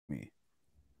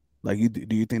Like,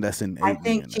 do you think that's I innately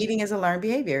think in us? cheating is a learned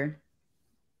behavior.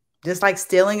 Just like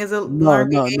stealing is a No,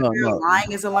 learned no, no, behavior, no.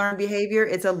 lying is a learned behavior.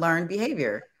 It's a learned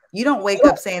behavior. You don't wake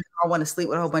up saying, I want to sleep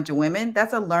with a whole bunch of women.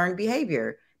 That's a learned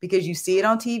behavior because you see it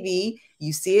on TV,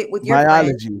 you see it with your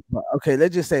friends. Biology. Okay,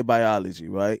 let's just say biology,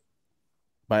 right?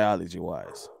 Biology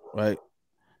wise, right?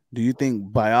 Do you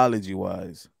think biology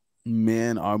wise,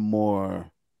 men are more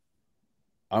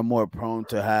prone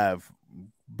to have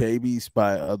babies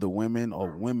by other women,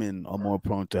 or women are more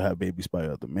prone to have babies by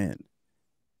other men?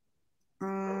 I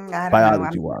don't know.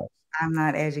 Biology wise. I'm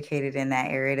not educated in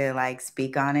that area to like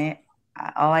speak on it.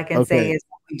 All I can say Okay. is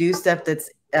when we do stuff that's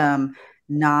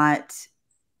not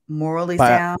morally Bi-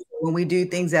 sound, when we do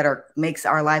things that are makes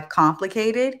our life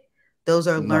complicated, those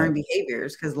are no. learned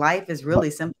behaviors because life is But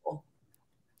really simple.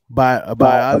 by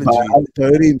biology,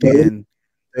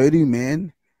 30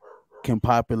 men can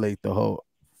populate the whole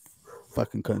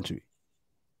fucking country.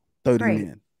 30 Great.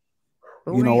 men.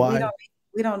 But You know why?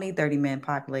 we don't need 30 men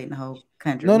populating the whole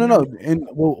country. No, We no, don't no. need And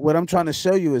what I'm trying to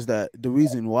show you is that the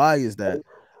reason why is that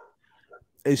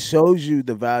it shows you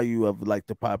the value of like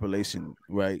the population,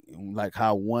 right? Like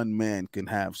how one man can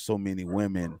have so many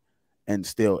women and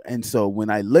still. And so when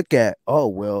I look at, oh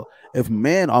well, if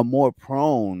men are more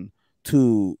prone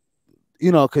to,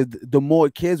 because the more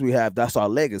kids we have, that's our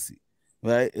legacy,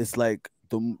 right? It's like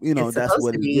it's that's supposed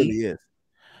what to it be. really is.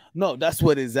 No, that's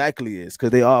what exactly is, because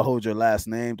they all hold your last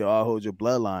name, they all hold your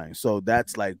bloodline. So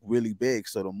that's like really big.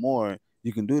 So the more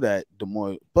you can do that, the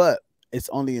more. But it's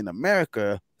only in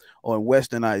America or in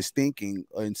westernized thinking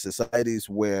or in societies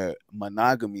where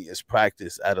monogamy is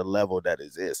practiced at a level that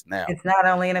exists now. It's not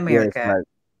only in Where it's America. like,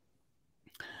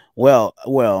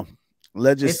 well,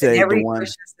 let's just It's in say the every one.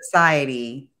 Christian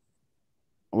society,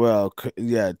 Well,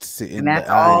 yeah, and in that's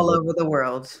the I all over the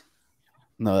world.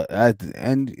 no, I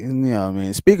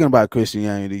mean, speaking about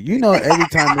Christianity, every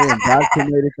time they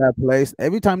indoctrinated that place,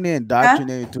 every time they Huh?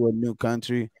 indoctrinated to a new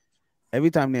country, every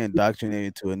time they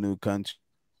indoctrinated to a new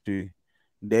country,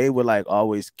 they would like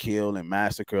always kill and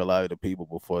massacre a lot of the people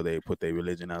before they put their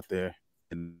religion out there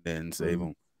and then save them.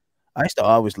 Mm. I used to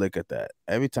always look at that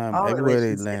every time, All everywhere they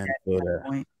religions did land that for at some that.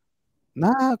 point.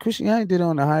 Nah, Christianity did it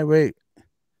on a high rate.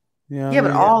 You know what Yeah, I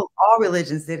but mean? all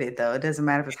religions did it though. It doesn't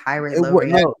matter if it's high rate, It low was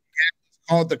rate. no,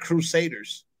 Called the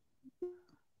Crusaders.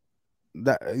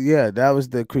 that was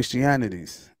the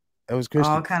Christianities. That was All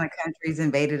Christians. kind of countries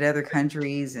invaded other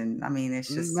countries, and I mean, it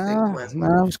Nah, was what it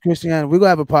nah, it's Christianity. We're gonna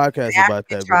have a was. podcast The about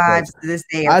African that because tribes to this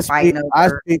day are fighting I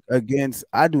over. speak against.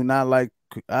 I do not like.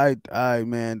 I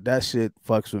man, that shit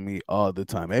fucks with me all the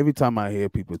time. Every time I hear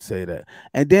people say that,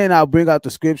 and then I'll bring out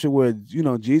the scripture where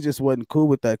Jesus wasn't cool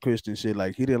with that Christian shit.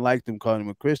 Like he didn't like them calling him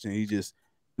a Christian. He just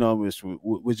was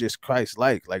just Christ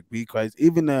like be Christ.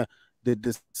 Even the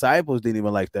disciples didn't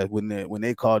even like that when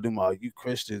they called them "Are you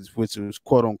Christians," which was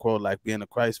quote unquote like being a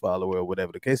Christ follower or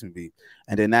whatever the case may be.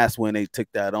 And then that's when they took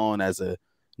that on as a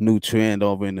new trend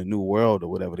over in the new world or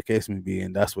whatever the case may be.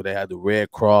 And that's where they had the Red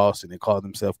Cross and they called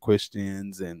themselves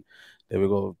Christians and they would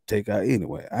go take out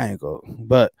anyway. I ain't go,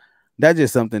 but that's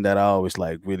just something that I always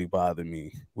like really bothered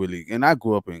me really. And I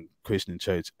grew up in Christian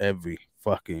church every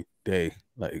fucking day,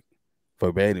 like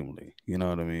verbatimly. You know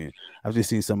what I mean? I've just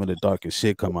seen some of the darkest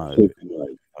shit come out of it.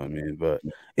 I mean, but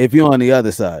if you're on the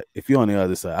other side,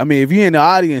 I mean, if you're in the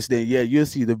audience, then yeah, you'll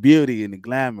see the beauty and the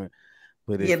glamour.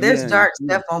 But Yeah, if there's you're, dark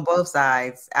stuff on both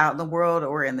sides, out in the world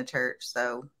or in the church.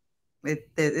 So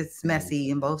it's yeah, messy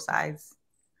in both sides.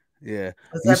 yeah,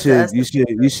 It's up to us to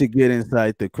you should get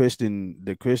inside the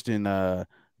Christian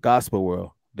gospel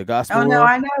world, the oh gospel no, world.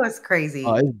 I know it's Oh, crazy.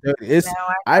 it's dirty. No, It's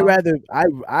I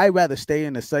know. I rather stay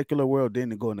in the secular world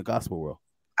than to go in the gospel world.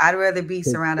 I'd rather be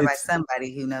 'Cause surrounded by it's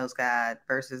somebody who knows God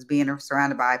versus being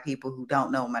surrounded by people who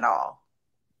don't know him at all.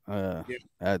 uh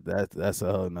Yeah. that's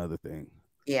a whole nother thing.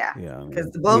 Yeah, Yeah, I because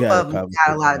mean, we both had a of them got a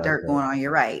conversation lot of about dirt that. going on.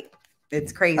 You're right.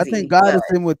 It's I think crazy, God but is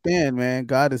in within, man.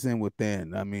 God is in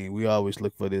within. I mean, we always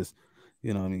look for this,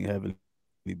 what I mean, heavenly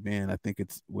being. I think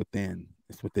it's within.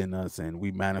 It's within us, and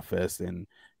we manifest and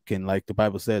can, like the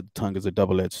Bible said, the tongue is a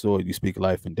double-edged sword. You speak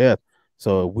life and death.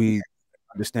 So if we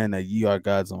understand that ye are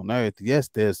gods on earth, yes,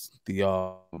 there's the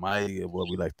Almighty, or what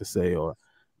we like to say, or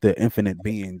the infinite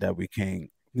being that we can't,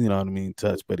 what I mean,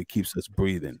 touch, but it keeps us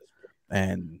breathing.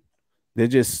 And they're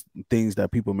just things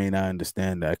that people may not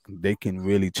understand that they can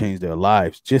really change their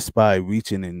lives just by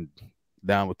reaching and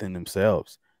down within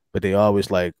themselves. But they always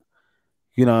like,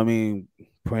 what I mean,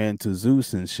 praying to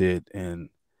Zeus and shit, and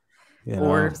you know,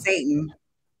 or Satan,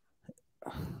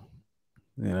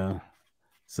 you know.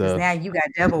 because So now you got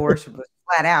devil worshippers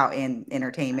flat out in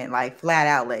entertainment, like flat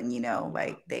out letting you know,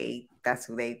 like that's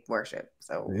who they worship.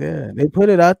 So yeah, they put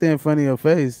it out there in front of your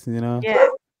face. yeah,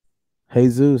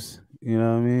 Jesus. You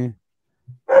know what I mean?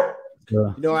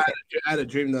 You know, I had a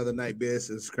dream the other night, Biz.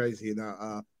 It's crazy, and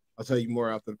I'll tell you more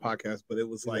after the podcast. But it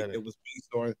was like it was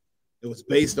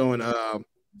based on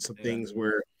some things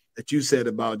where that you said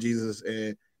about Jesus,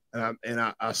 and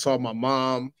I saw my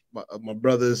mom, my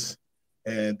brothers,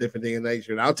 and different things of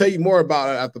nature. And I'll tell you more about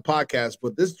it after the podcast.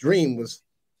 But this dream was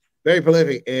very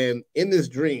prolific, and in this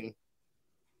dream,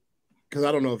 because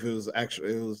I don't know if it was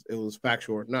actually it was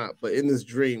factual or not, but in this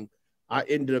dream, I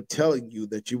ended up telling you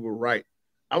that you were right.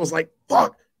 I was like,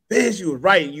 fuck, Biz, you were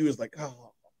right. And you was like,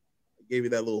 oh, I gave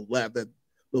you that little laugh, that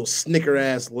little snicker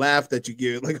ass laugh that you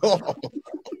give. Like, oh,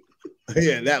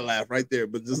 yeah, that laugh right there.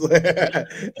 But just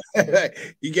like,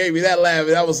 you gave me that laugh.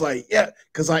 And I was like, yeah,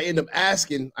 because I ended up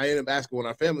asking one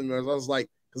of our family members. I was like,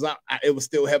 because it was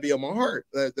still heavy on my heart,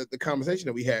 the conversation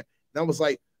that we had. And I was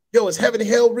like, yo, is heaven and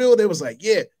hell real? They was like,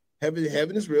 yeah,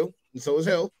 heaven is real. And so is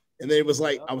hell. And then it was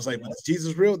like, I was like, is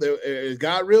Jesus real? Is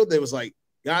God real? They was like,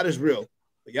 God is real.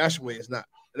 But Yahshua is not.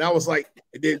 And I was like,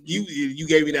 and then you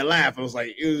gave me that laugh. I was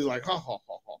like, it was like, ha, ha,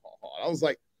 ha, ha, ha, ha. I was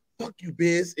like, fuck you,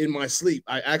 Biz, in my sleep.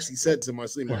 I actually said to my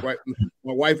sleep, my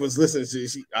wife was listening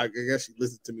to, I guess she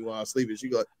listened to me while I was sleeping. She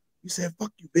go, you said,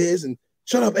 fuck you, Biz, and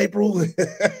shut up, April. Like,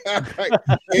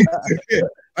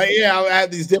 yeah, I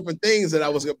had these different things that I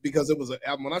was, because it was,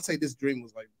 when I say this dream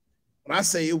was like, when I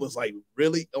say it was like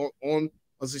really on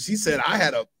so she said I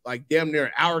had a like damn near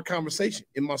an hour conversation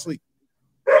in my sleep.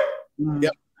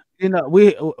 Yep. You know,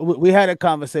 we had a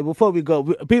conversation before we go.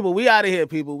 People, we out of here.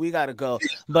 People, we gotta go.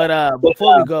 But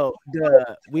before we go,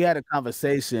 we had a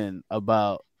conversation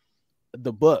about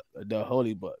the book, the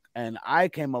Holy Book, and I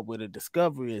came up with a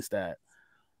discovery: is that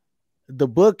the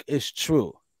book is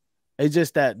true. It's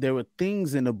just that there were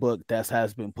things in the book that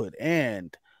has been put in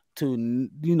to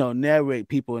narrate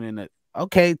people in it.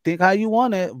 Okay, think how you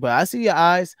want it, but I see your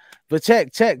eyes. But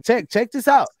check this out. Check this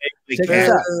out. Check this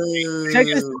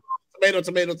out.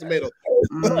 Tomato.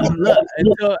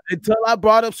 Look, until I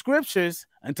brought up scriptures,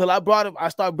 I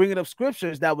started bringing up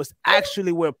scriptures that was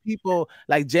actually where people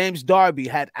like James Darby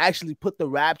had actually put the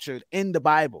rapture in the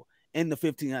Bible in the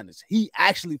 1500s. He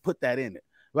actually put that in it,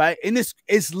 right? And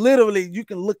it's literally, you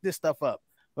can look this stuff up,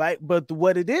 right? But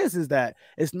what it is that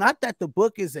it's not that the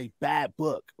book is a bad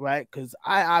book, right? Because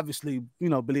I obviously,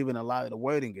 believe in a lot of the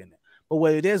wording in it. But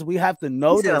what it is, we have to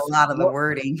notice a lot of the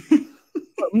wording.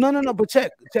 No, but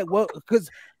check what, because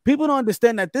people don't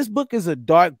understand that this book is a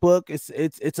dark book. It's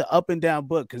an up and down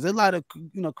book because there's a lot of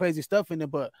crazy stuff in it.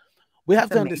 But we have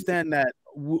to understand that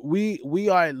we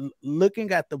are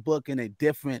looking at the book in a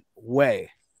different way.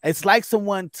 It's like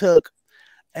someone took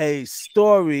a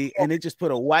story and they just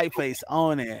put a white face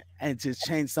on it and just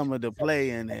changed some of the play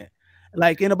in it.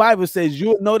 Like in the Bible says,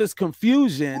 you'll notice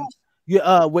confusion.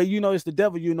 Where you notice the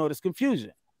devil, you notice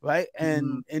confusion, right?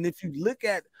 And if you look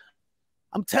at,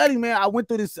 I'm telling you, man, I went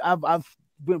through this. I've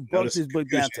broke this book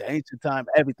down to ancient time,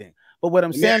 everything. But what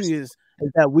I'm saying is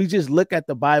that we just look at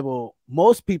the Bible.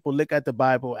 Most people look at the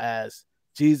Bible as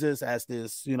Jesus, as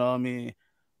this,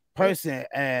 person,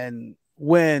 and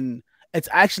when it's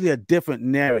actually a different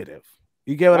narrative.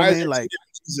 You get what I mean? Like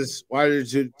Jesus. Why are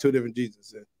there two different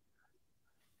Jesus?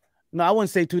 No, I wouldn't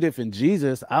say two different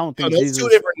Jesus. I don't think Jesus. Two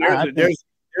different. There's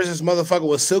this motherfucker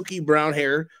with silky brown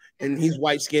hair, and he's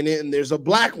white skinned, and there's a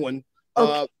black one.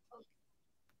 Okay.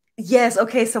 Yes.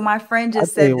 Okay. So my friend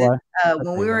just said that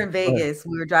when we were in Vegas,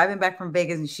 we were driving back from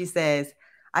Vegas, and she says,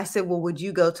 I said, well, would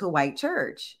you go to a white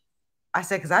church? I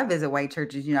said, because I visit white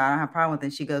churches, I don't have a problem with it.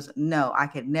 And she goes, no, I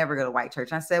could never go to a white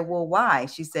church. And I said, well, why?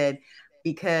 She said,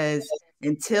 because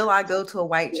until I go to a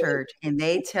white church and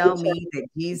they tell me that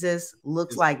Jesus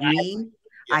looks like me,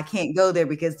 I can't go there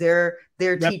because they're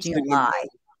teaching a lie.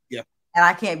 And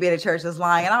I can't be at a church that's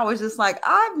lying. And I was just like,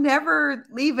 I've never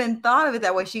even thought of it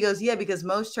that way. She goes, yeah, because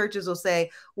most churches will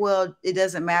say, well, it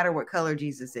doesn't matter what color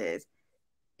Jesus is.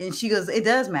 And she goes, it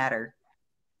does matter.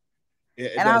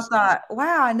 And I thought,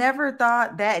 wow, I never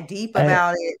thought that deep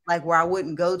about it, like where I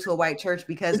wouldn't go to a white church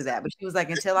because of that. But she was like,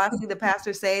 until I see the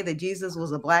pastor say that Jesus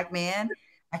was a black man,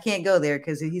 I can't go there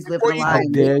because he's living a lie.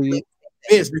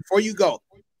 Before you go,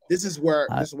 this is why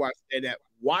I say that.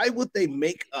 Why would they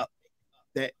make up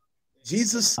that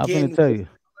Jesus' skin a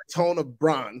tone of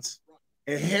bronze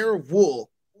and hair of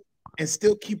wool and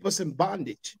still keep us in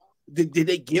bondage? Did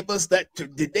they give us that?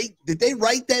 Did they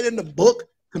write that in the book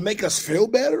to make us feel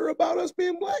better about us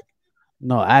being black?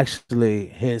 No, actually,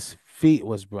 his feet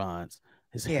was bronze,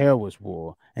 his hair was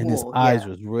wool, and his eyes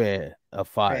was red of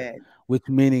fire. Which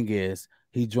meaning is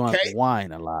he drank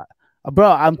wine a lot.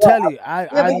 Bro, I'm telling you, I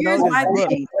know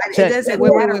this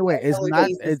book. Wait.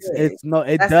 It's not.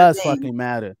 It does fucking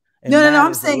matter. It No. I'm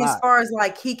matters a saying as lot. far as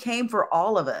like he came for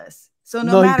all of us. So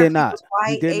no No, he matter did if he not. was He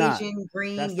white, did not. Asian,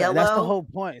 green, That's the yellow. whole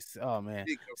point. Oh man.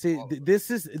 He come See, from all of us. this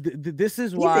is He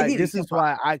said why he didn't come for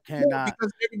all. I No, cannot.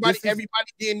 because everybody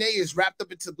DNA is wrapped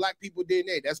up into black people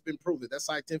DNA. That's been proven. That's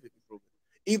scientifically proven.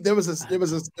 There was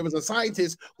a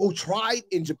scientist who tried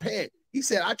in Japan. He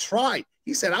said, I tried.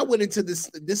 He said, I went into this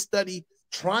study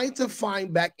trying to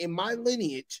find back in my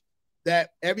lineage that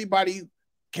everybody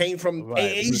came from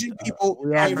Asian people.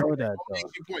 We all know that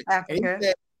though.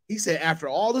 Africa. He said, after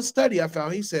all the study I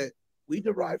found, he said, we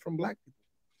derived from black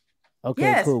people. Okay,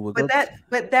 yes, cool. But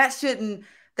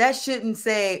that shouldn't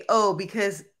say, oh,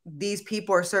 because these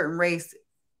people are a certain race,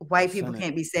 white people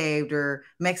can't be saved, or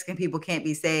Mexican people can't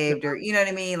be saved, or you know what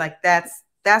I mean? Like that's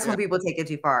when people take it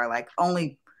too far. Like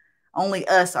only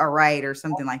us are right, or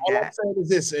something like all that. I'm saying is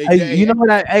this, you know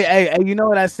what you know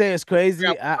what I say is crazy?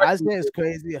 I say it's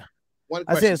crazy.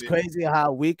 I say it's crazy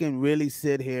how we can really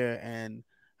sit here and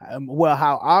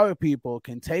how our people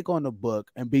can take on the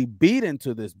book and be beat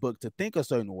into this book to think a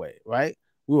certain way, right?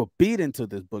 We were beat into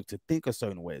this book to think a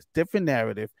certain way. It's different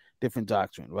narrative, different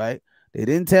doctrine, right? They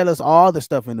didn't tell us all the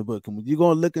stuff in the book. And when you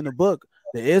go and look in the book,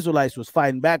 the Israelites was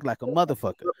fighting back like a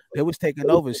motherfucker. They was taking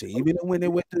over shit. Even when they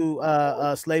went through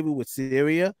slavery with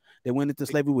Syria, they went into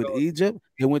slavery with Egypt,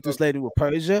 they went through slavery with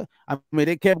Persia. I mean,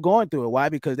 they kept going through it. Why?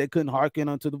 Because they couldn't hearken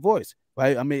unto the voice,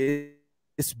 right? I mean,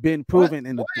 it's been proven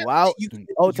throughout the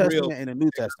Old Testament and the New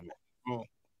Testament.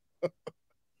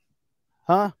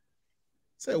 Huh?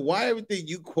 So why everything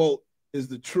you quote is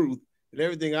the truth and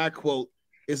everything I quote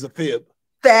is a fib?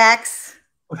 Facts.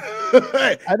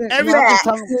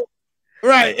 Everything,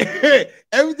 right?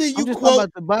 Everything you quote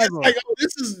about the Bible. Like, oh,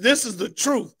 this is the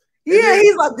truth. Yeah,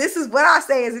 he's like, this is what I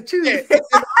say is the truth.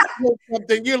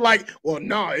 Something you're like, well,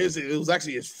 no, it was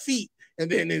actually his feet, and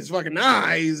then his fucking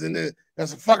eyes, and then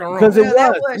that's a fucking wrong. Because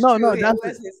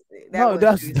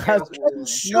that's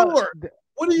sure.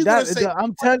 What are you gonna say?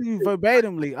 I'm telling you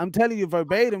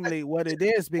verbatimly what it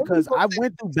is, because I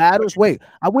went through battles. Wait,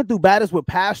 I went through battles with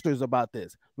pastors about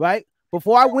this, right?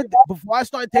 Before I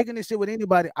started taking this shit with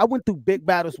anybody, I went through big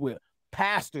battles with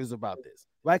pastors about this,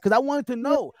 right? Because I wanted to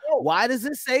know, why does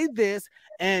it say this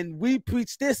and we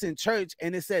preach this in church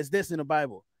and it says this in the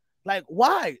Bible? Like,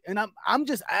 why? And I'm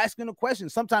just asking a question.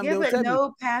 Sometimes they'll tell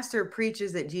no pastor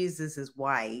preaches that Jesus is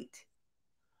white.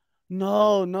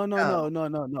 No.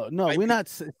 We're not.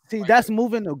 See, that's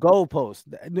moving the goalpost.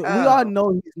 We all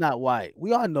know he's not white.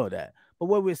 We all know that. But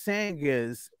what we're saying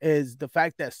is the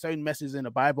fact that certain messages in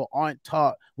the Bible aren't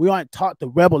taught. We aren't taught the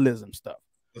rebellism stuff,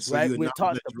 right? We're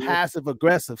taught the passive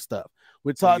aggressive stuff.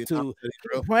 We're taught to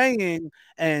keep praying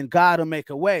and God will make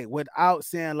a way, without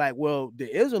saying like, well, the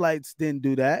Israelites didn't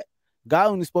do that. God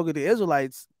only spoke to the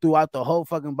Israelites throughout the whole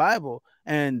fucking Bible,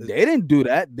 and they didn't do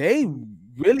that. They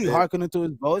really hearken into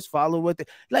his voice, follow what they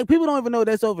like. People don't even know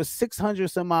there's over 600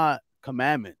 some odd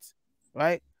commandments,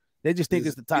 right? They just think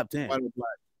it's the top 10.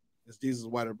 Is Jesus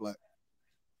white or black?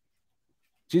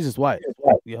 Jesus white.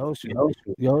 Yahushua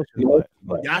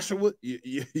white. Joshua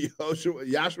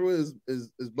is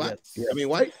black. Yes. I mean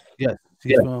white. Yes.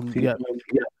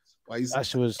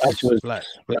 Joshua is black.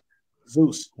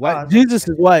 Zeus. White. Jesus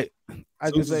is white.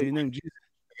 I can say your name, Jesus.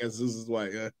 I guess Zeus is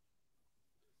white. Yeah.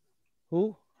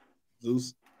 Who?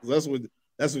 Zeus. That's what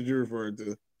you're referring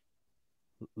to.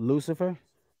 Lucifer.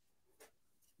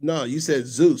 No, you said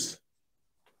Zeus.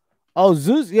 Oh,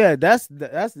 Zeus. Yeah, that's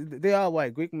they are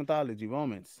white. Greek mythology,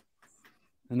 Romans,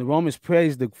 and the Romans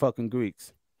praised the fucking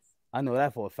Greeks. I know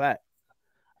that for a fact.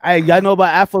 Hey, y'all know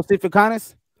about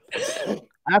Aphrodisias?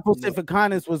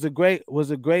 Aphrodisias was a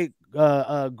great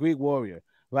Greek warrior,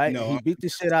 right? No, he beat the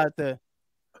shit out the.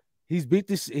 He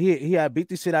had beat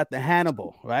the shit out the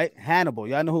Hannibal, right? Hannibal,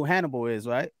 y'all know who Hannibal is,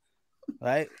 right?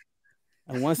 Right.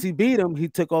 And once he beat him, he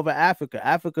took over Africa.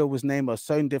 Africa was named a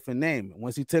certain different name.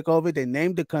 Once he took over, they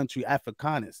named the country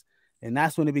Africanus, and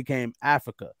that's when it became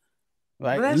Africa.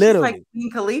 Right? Well, that's literally just like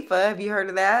Queen Khalifa. Have you heard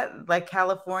of that? Like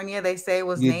California, they say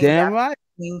was named after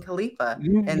Queen Khalifa,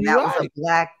 and that was a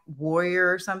black warrior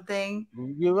or something.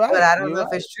 You're right. But I don't know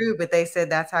if it's true. But they said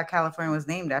that's how California was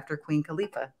named, after Queen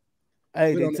Khalifa.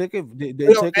 Hey, they took it. They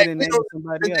took it and named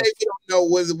somebody else. We don't know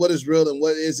what is real and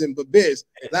what isn't. But Biz,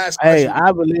 I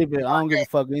believe it. I don't give a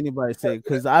fuck what anybody say,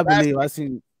 because I believe I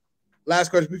seen. Last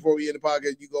question before we end the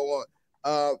podcast. You go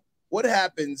on. What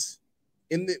happens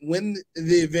when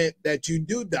the event that you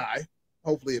do die,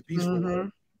 hopefully a peaceful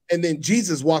one, and then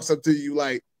Jesus walks up to you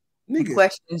like, nigga, he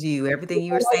questions you, everything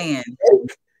you were saying.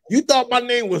 You thought my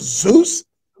name was Zeus?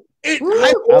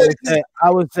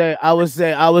 I would say,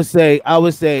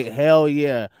 hell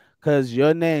yeah. because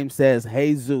your name says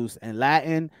Jesus. In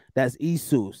Latin, that's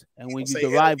Jesus. And when you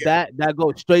derive that, that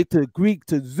goes straight to Greek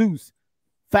to Zeus.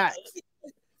 Facts.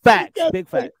 Facts. Big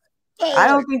facts. I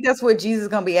don't think that's what Jesus is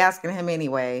gonna be asking him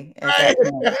anyway. At that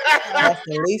point, that's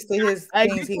the least of his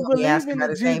things he's gonna be asking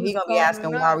about his name. He's gonna be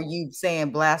asking, "Why were you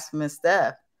saying blasphemous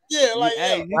stuff?" Yeah, like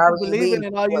hey, you can believe in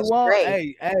it all you want.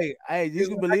 Hey, you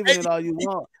can believe in it all you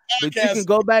want, but you can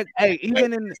go back. Hey,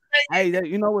 even in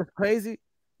you know what's crazy?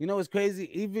 You know what's crazy?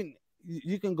 Even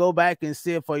you can go back and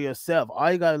see it for yourself.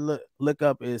 All you gotta look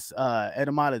up is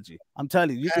etymology. I'm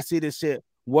telling you, you can see this shit,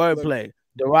 wordplay,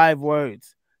 derived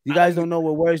words. You guys don't know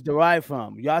where words derive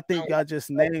from. Y'all think y'all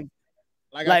just named.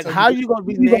 Like how you gonna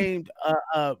be named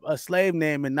a slave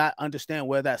name and not understand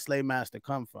where that slave master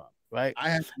come from, right?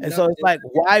 And so it's like,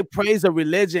 why praise a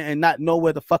religion and not know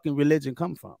where the fucking religion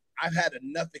come from? I've had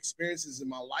enough experiences in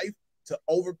my life to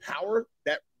overpower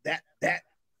that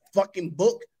fucking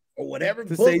book or whatever.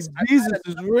 To say Jesus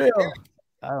is real.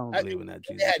 I don't believe in that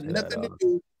Jesus. It had nothing to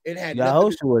do. It had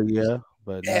Yahushua, yeah,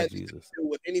 but not Jesus.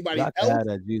 With anybody else,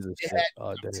 that Jesus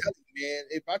all day. Man,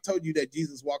 if I told you that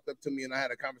Jesus walked up to me and I had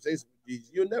a conversation with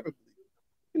Jesus, you'll never believe it.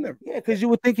 You never. Yeah, because you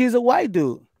would think he's a white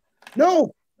dude.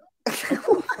 No,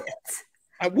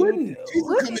 I wouldn't.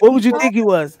 What would you think he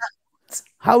was?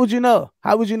 How would you know?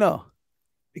 How would you know?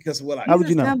 Because how would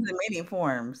you know? Comes in many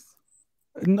forms.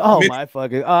 Oh my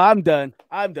fucking! Oh, I'm done.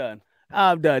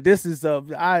 This is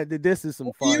this is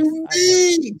some fun. You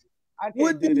mean?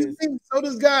 What do you mean? So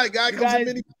does God. God comes in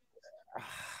many.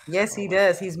 Yes, he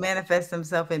does. He's manifested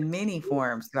himself in many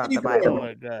forms throughout the Bible. Oh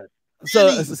my God.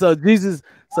 So Jesus.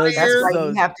 So that's why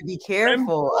you have to be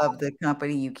careful of the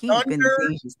company you keep and the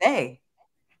things you say.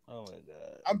 Oh my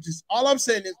God. All I'm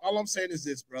saying is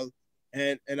this, brother.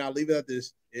 And I'll leave it at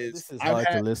this. This is hard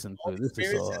to listen to. This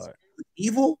is so hard.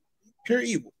 Evil, pure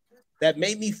evil, that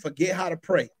made me forget how to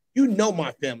pray. You know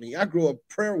my family. I grew up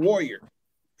prayer warrior.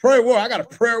 I got a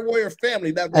prayer warrior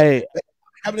family.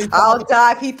 I'll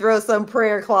die if he throws some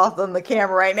prayer cloth on the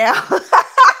camera right now.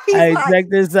 Hey, check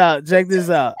this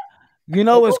out. You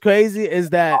know what's crazy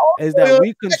is that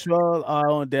we control our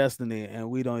own destiny and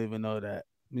we don't even know that.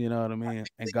 You know what I mean?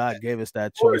 And God gave us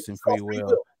that choice and free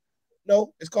will.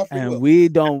 No, it's called free will. And we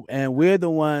don't, and we're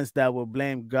the ones that will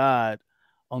blame God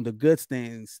on the good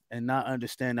things and not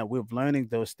understand that we're learning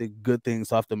those good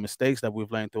things off the mistakes that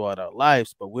we've learned throughout our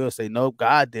lives. But we'll say, no,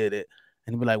 God did it.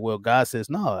 And be like, well, God says,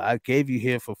 no, I gave you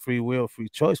here for free will, free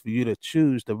choice for you to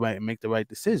choose the right and make the right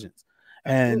decisions.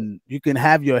 And you can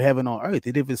have your heaven on earth.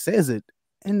 It even says it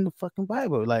in the fucking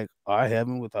Bible, like our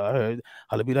heaven with our earth,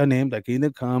 hallowed be thy name, thy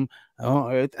kingdom come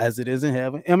on earth as it is in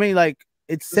heaven. I mean, like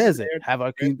it says it, have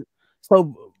our kingdom.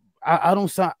 So I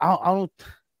don't.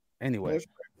 Anyway,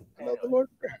 I love the Lord.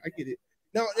 I get it.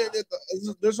 Now,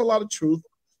 there's a lot of truth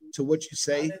to what you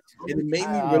say, and it made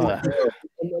me really think.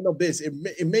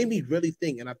 It made me really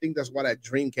think, and I think that's why that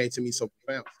dream came to me so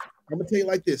profound. I'm gonna tell you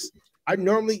like this. I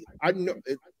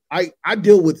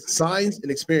deal with signs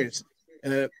and experience,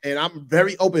 and I'm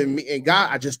very open. And God,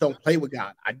 I just don't play with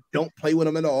God. I don't play with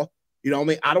him at all. You know what I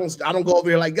mean? I don't go over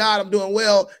here like, God, I'm doing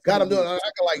well. God, I'm doing. I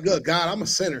go like, good God, I'm a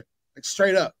sinner. Like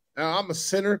straight up. I'm a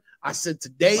sinner. I said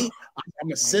today,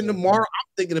 I'm a sin tomorrow. I'm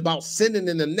thinking about sinning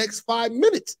in the next 5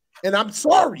 minutes. And I'm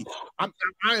sorry. I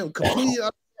am completely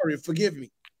sorry. Forgive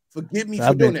me. Forgive me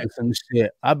for doing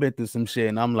that. I've been through some shit,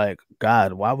 and I'm like,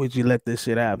 God, why would you let this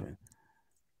shit happen?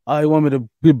 Oh, you want me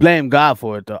to blame God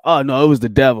for it, though? Oh, no, it was the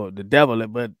devil. The devil,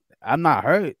 but I'm not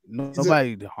hurt.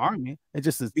 Nobody harmed me. It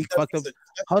just is fucked up.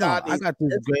 Hold on. I got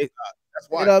this great. That's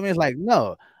why. You know what I mean? It's like,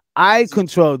 no. I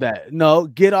control that. No,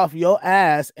 get off your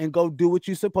ass and go do what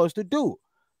you're supposed to do.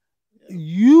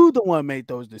 You the one made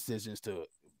those decisions to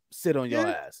sit on your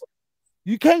ass.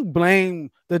 You can't blame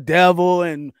the devil,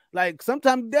 and like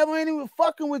sometimes the devil ain't even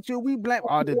fucking with you. We blame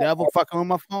the devil fucking on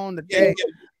my phone today.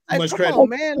 Like, come on,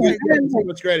 man. Like,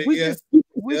 much credit. We just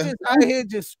out here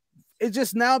it's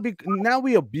just now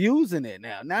we abusing it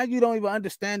now. Now you don't even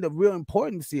understand the real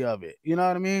importance of it. You know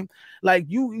what I mean? Like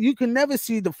you can never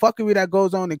see the fuckery that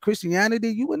goes on in Christianity.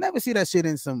 You would never see that shit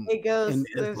in some. There's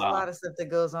a lot of stuff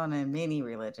that goes on in many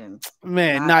religions.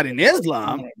 Man, not in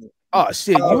Islam. Oh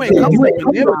shit, you ain't coming up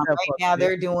in there with that. Right now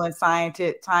they're doing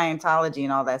Scientology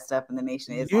and all that stuff in the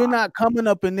Nation of Islam. You're not coming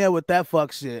up in there with that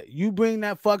fuck shit. You bring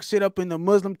that fuck shit up in the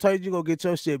Muslim church, you gonna get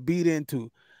your shit beat into.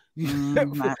 You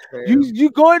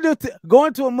going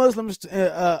to a Muslim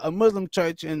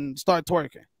church and start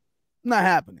twerking? Not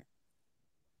happening.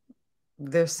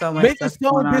 There's so much stuff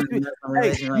going on in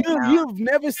religion right now. You've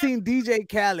never seen DJ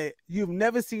Khaled. You've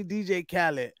never seen DJ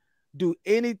Khaled do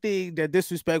anything that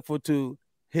disrespectful to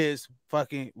his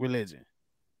fucking religion.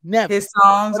 Never. His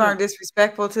songs aren't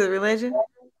disrespectful to the religion.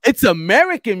 It's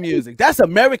American music. That's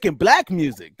American black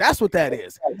music. That's what that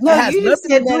is. No, you just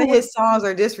said none of his songs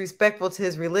are disrespectful to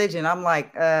his religion. I'm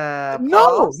like,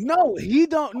 no, he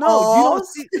don't. No, you don't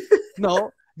see.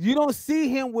 No, you don't see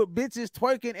him with bitches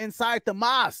twerking inside the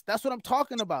mosque. That's what I'm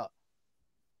talking about.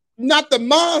 Not the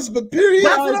mosque, but period.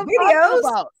 That's what I'm talking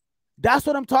about. That's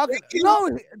what I'm talking.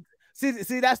 No,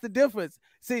 see, that's the difference.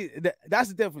 See, that's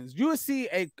the difference. You will see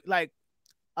a like.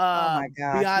 Oh my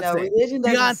God! Beyonce. No, religion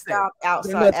doesn't stop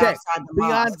outside the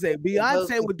mosque.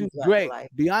 Beyonce would do great.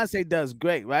 Beyonce does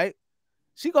great, right?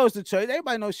 She goes to church.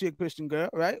 Everybody knows she's a Christian girl,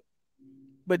 right?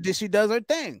 But she does her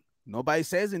thing. Nobody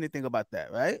says anything about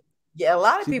that, right? Yeah, a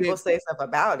lot of people say stuff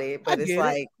about it, but it's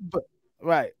like,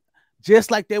 right.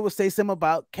 Just like they would say something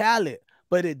about Khaled,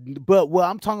 but what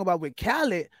I'm talking about with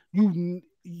Khaled, you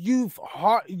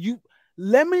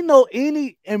let me know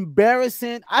any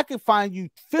embarrassing. I can find you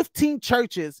 15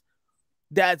 churches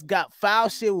that's got foul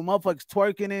shit with motherfuckers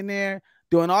twerking in there,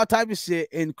 doing all type of shit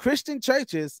in Christian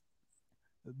churches.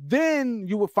 Then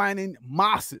you were finding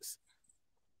mosques.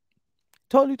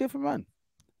 Totally different run.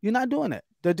 You're not doing that.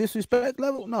 The disrespect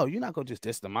level, no, you're not gonna just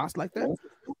diss the mosque like that.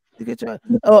 You get your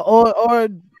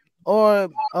or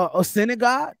a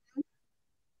synagogue.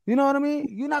 You know what I mean?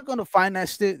 You're not gonna find that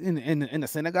shit in a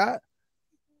synagogue.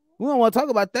 We don't want to talk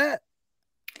about that.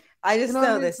 I just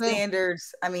know the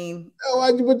standards. I mean,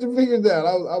 why'd you put your fingers down?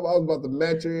 I was about to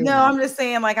match you. No, I'm just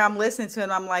saying, like, I'm listening to it.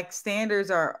 And I'm like,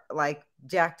 standards are like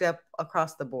jacked up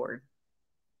across the board.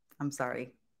 I'm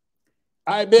sorry.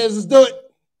 All right, Biz, let's do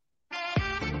it.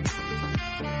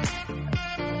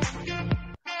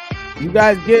 You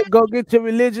guys go get your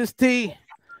religious tea.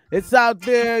 It's out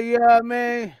there, you know what I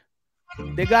mean?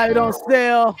 They got it on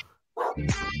sale.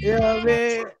 You know what I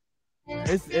mean?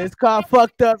 It's called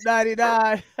Fucked Up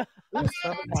 99.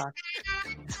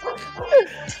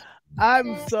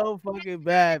 I'm so fucking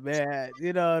bad, man.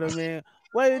 You know what I mean?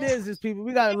 What it is people,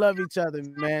 we gotta love each other,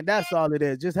 man. That's all it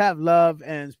is. Just have love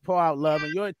and pour out love,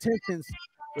 and your intentions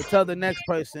will tell the next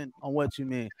person on what you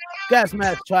mean.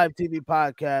 Gasmasktribe TV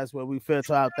podcast, where we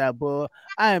filter out that bull.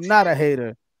 I am not a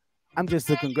hater. I'm just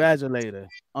a congratulator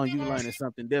on you learning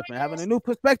something different, having a new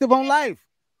perspective on life.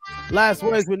 Last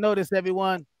words with notice,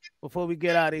 everyone, before we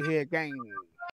get out of here, gang.